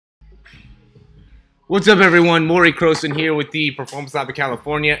What's up, everyone? Morey Croson here with the Performance Lab of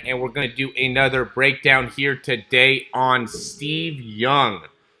California, and we're going to do another breakdown here today on Steve Young,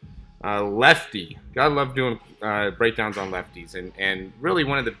 lefty. Gotta love doing breakdowns on lefties, and really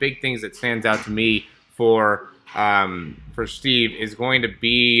one of the big things that stands out to me for Steve is going to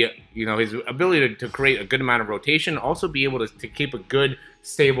be, his ability to create a good amount of rotation, also be able to keep a good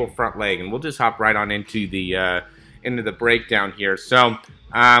stable front leg. And we'll just hop right on into the breakdown here. So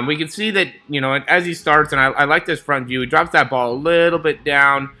we can see that, as he starts, and I like this front view, he drops that ball a little bit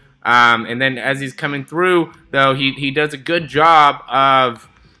down, and then as he's coming through, though, he does a good job of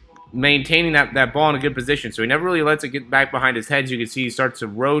maintaining that ball in a good position. So he never really lets it get back behind his head. As you can see, he starts to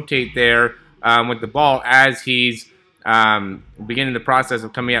rotate there with the ball as he's beginning the process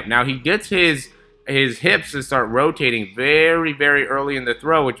of coming up. Now he gets his hips to start rotating very, very early in the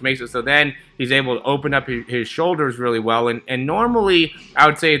throw, which makes it so then he's able to open up his shoulders really well. And normally, I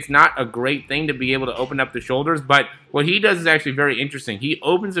would say it's not a great thing to be able to open up the shoulders, but what he does is actually very interesting. He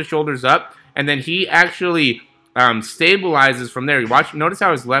opens the shoulders up, and then he actually stabilizes from there. Notice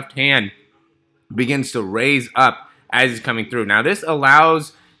how his left hand begins to raise up as he's coming through. Now, this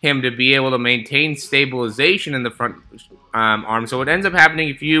allows him to be able to maintain stabilization in the front arm. So what ends up happening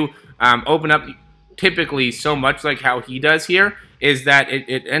if you open up typically so much like how he does here is that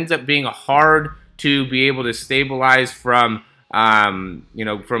it ends up being hard to be able to stabilize from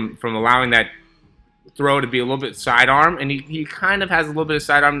from allowing that throw to be a little bit sidearm, and he kind of has a little bit of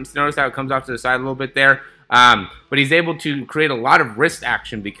sidearm. Notice how it comes off to the side a little bit there, but he's able to create a lot of wrist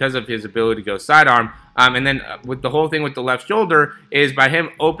action because of his ability to go sidearm. And then with the whole thing with the left shoulder is by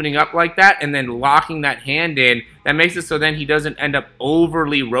him opening up like that and then locking that hand in, that makes it so then he doesn't end up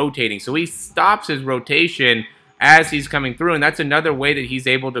overly rotating. So he stops his rotation as he's coming through, and that's another way that he's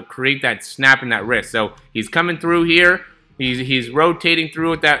able to create that snap in that wrist. So he's coming through here, he's rotating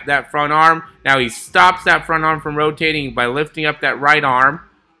through with that front arm. Now he stops that front arm from rotating by lifting up that right arm.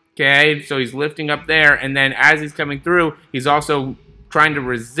 Okay, so he's lifting up there, and then as he's coming through, he's also trying to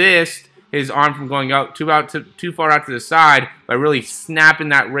resist his arm from going out too far out to the side by really snapping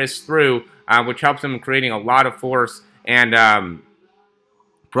that wrist through, which helps him in creating a lot of force and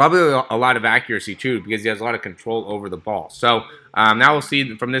probably a lot of accuracy too, because he has a lot of control over the ball. So now we'll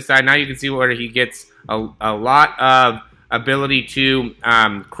see from this side. Now you can see where he gets a lot of ability to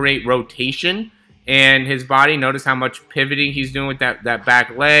create rotation in his body. Notice how much pivoting he's doing with that back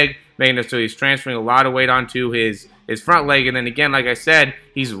leg, making it so he's transferring a lot of weight onto his front leg. And then again, like I said,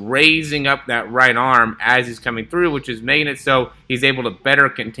 he's raising up that right arm as he's coming through, which is making it so he's able to better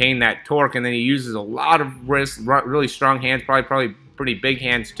contain that torque. And then he uses a lot of wrists, really strong hands, probably pretty big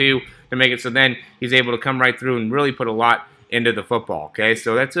hands too, to make it so then he's able to come right through and really put a lot into the football. Okay,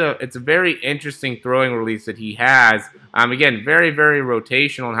 so it's a very interesting throwing release that he has. Again, very, very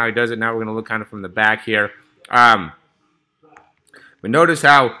rotational in how he does it. Now we're going to look kind of from the back here. But notice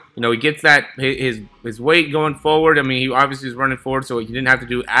how, he gets that his weight going forward. I mean, he obviously is running forward, so he didn't have to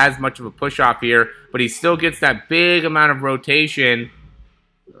do as much of a push-off here, but he still gets that big amount of rotation.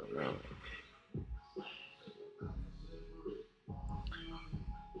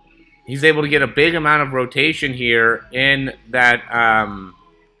 He's able to get a big amount of rotation here in that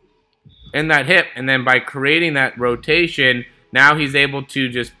hip, and then by creating that rotation, now he's able to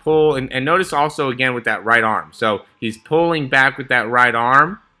just pull, and notice also again with that right arm. So he's pulling back with that right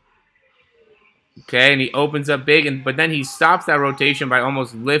arm, okay, and he opens up big, but then he stops that rotation by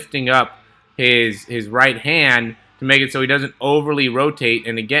almost lifting up his right hand to make it so he doesn't overly rotate,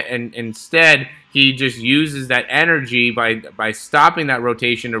 and instead he just uses that energy by stopping that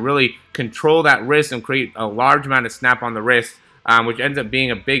rotation to really control that wrist and create a large amount of snap on the wrist, which ends up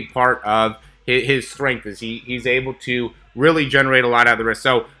being a big part of his strength, is he's able to really generate a lot out of the wrist.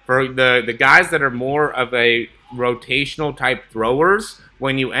 So for the guys that are more of a rotational type throwers,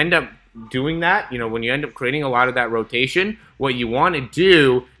 when you end up doing that, when you end up creating a lot of that rotation, what you want to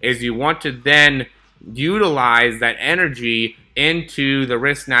do is you want to then utilize that energy into the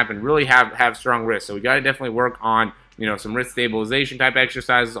wrist snap and really have strong wrists. So we got to definitely work on some wrist stabilization type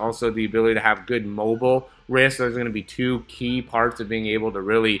exercises, also the ability to have good mobile wrists. Those are going to be two key parts of being able to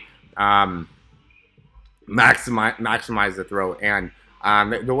really maximize the throw. And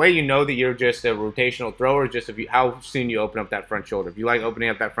the way you know that you're just a rotational thrower is just how soon you open up that front shoulder. If you like opening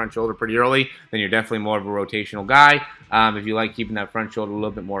up that front shoulder pretty early, then you're definitely more of a rotational guy. If you like keeping that front shoulder a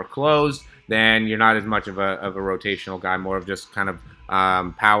little bit more closed, then you're not as much of a rotational guy, more of just kind of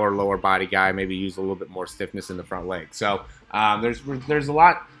power lower body guy, maybe use a little bit more stiffness in the front leg. So there's a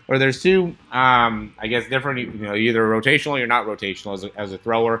lot, or there's two, I guess, different, either rotational or you're not rotational as a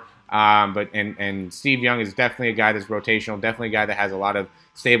thrower. And Steve Young is definitely a guy that's rotational, definitely a guy that has a lot of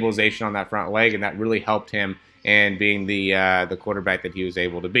stabilization on that front leg, and that really helped him in being the quarterback that he was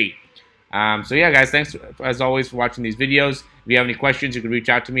able to be. So yeah, guys, thanks as always for watching these videos. If you have any questions, you can reach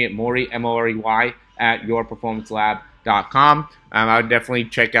out to me at Morey, M-O-R-E-Y, at yourperformancelab.com. I would definitely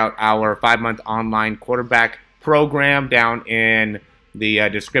check out our 5-month online quarterback program down in the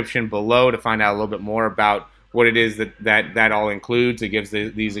description below to find out a little bit more about what it is that all includes. It gives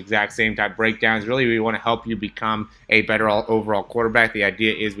these exact same type breakdowns. Really, we want to help you become a better overall quarterback. The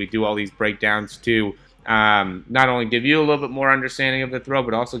idea is we do all these breakdowns to not only give you a little bit more understanding of the throw,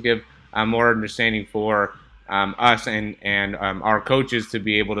 but also give more understanding for us and our coaches to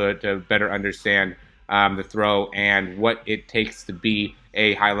be able to better understand the throw and what it takes to be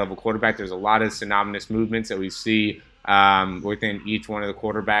a high-level quarterback. There's a lot of synonymous movements that we see within each one of the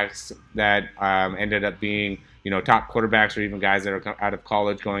quarterbacks that ended up being, top quarterbacks, or even guys that are out of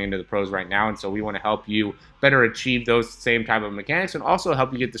college going into the pros right now. And so we want to help you better achieve those same type of mechanics and also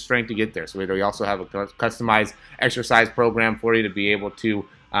help you get the strength to get there. So we also have a customized exercise program for you to be able to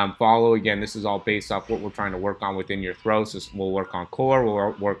follow. Again, this is all based off what we're trying to work on within your throw. So we'll work on core,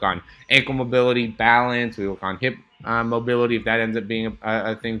 we'll work on ankle mobility, balance, we work on hip mobility if that ends up being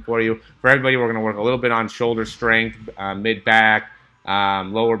a thing for you. For everybody, we're going to work a little bit on shoulder strength, mid-back,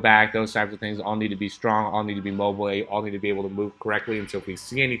 lower back, those types of things. All need to be strong, all need to be mobile, all need to be able to move correctly. And so if we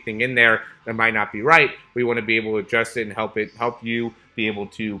see anything in there that might not be right, we want to be able to adjust it and help you be able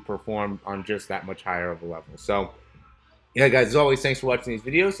to perform on just that much higher of a level. So yeah, guys, as always, thanks for watching these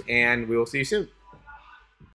videos, and we will see you soon.